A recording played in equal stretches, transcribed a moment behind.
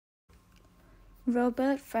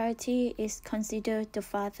Robert Flaherty is considered the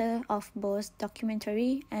father of both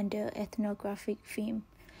documentary and the ethnographic film.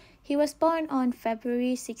 He was born on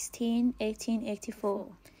February 16, 1884.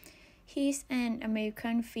 He is an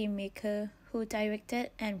American filmmaker who directed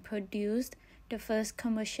and produced the first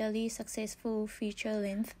commercially successful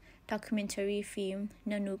feature-length documentary film,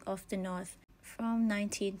 Nanook of the North, from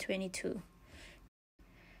 1922.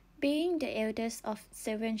 Being the eldest of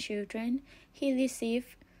 7 children, he received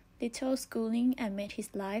little schooling and met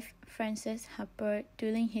his wife, Frances Harper,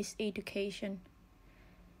 during his education.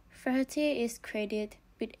 Flaherty is credited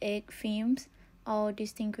with 8 films, all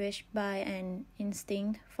distinguished by an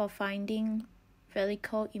instinct for finding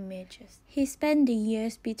vertical images. He spent the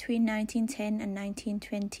years between 1910 and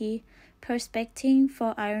 1920 prospecting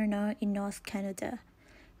for iron ore in North Canada.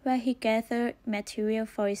 Where he gathered material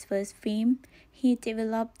for his first film, he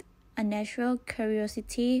developed a natural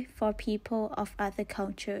curiosity for people of other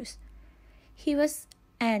cultures. He was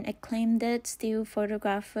an acclaimed still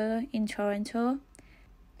photographer in Toronto.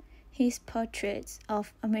 His portraits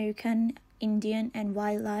of American Indian and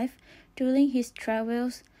wildlife during his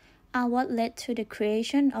travels are what led to the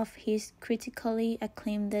creation of his critically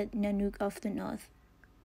acclaimed Nanook of the North.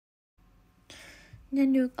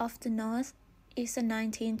 Nanook of the North is a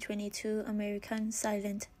 1922 American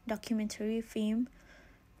silent documentary film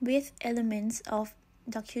with elements of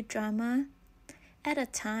docudrama at a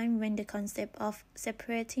time when the concept of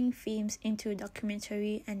separating films into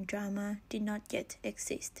documentary and drama did not yet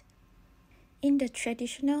exist. In the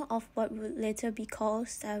tradition of what would later be called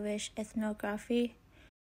salvage ethnography,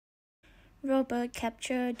 Robert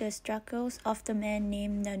captured the struggles of the man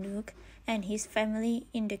named Nanook and his family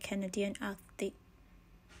in the Canadian Arctic.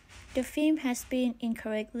 The film has been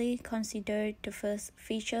incorrectly considered the first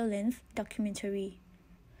feature-length documentary.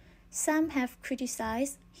 Some have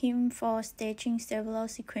criticized him for staging several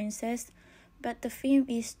sequences, but the film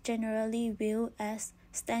is generally viewed as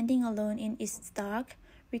standing alone in its stark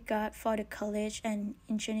regard for the courage and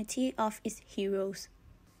ingenuity of its heroes.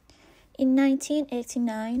 In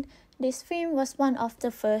 1989, this film was one of the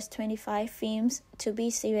first 25 films to be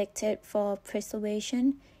selected for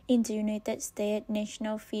preservation in the United States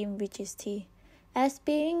National Film Registry as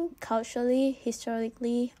being culturally,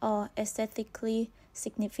 historically, or aesthetically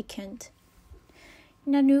significant.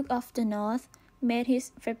 Nanook of the North made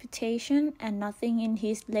his reputation, and nothing in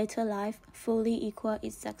his later life fully equaled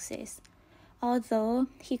its success. Although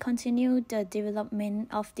he continued the development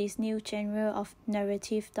of this new genre of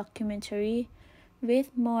narrative documentary with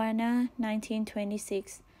Moana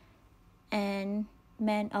 1926 and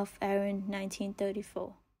Man of Iron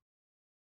 1934.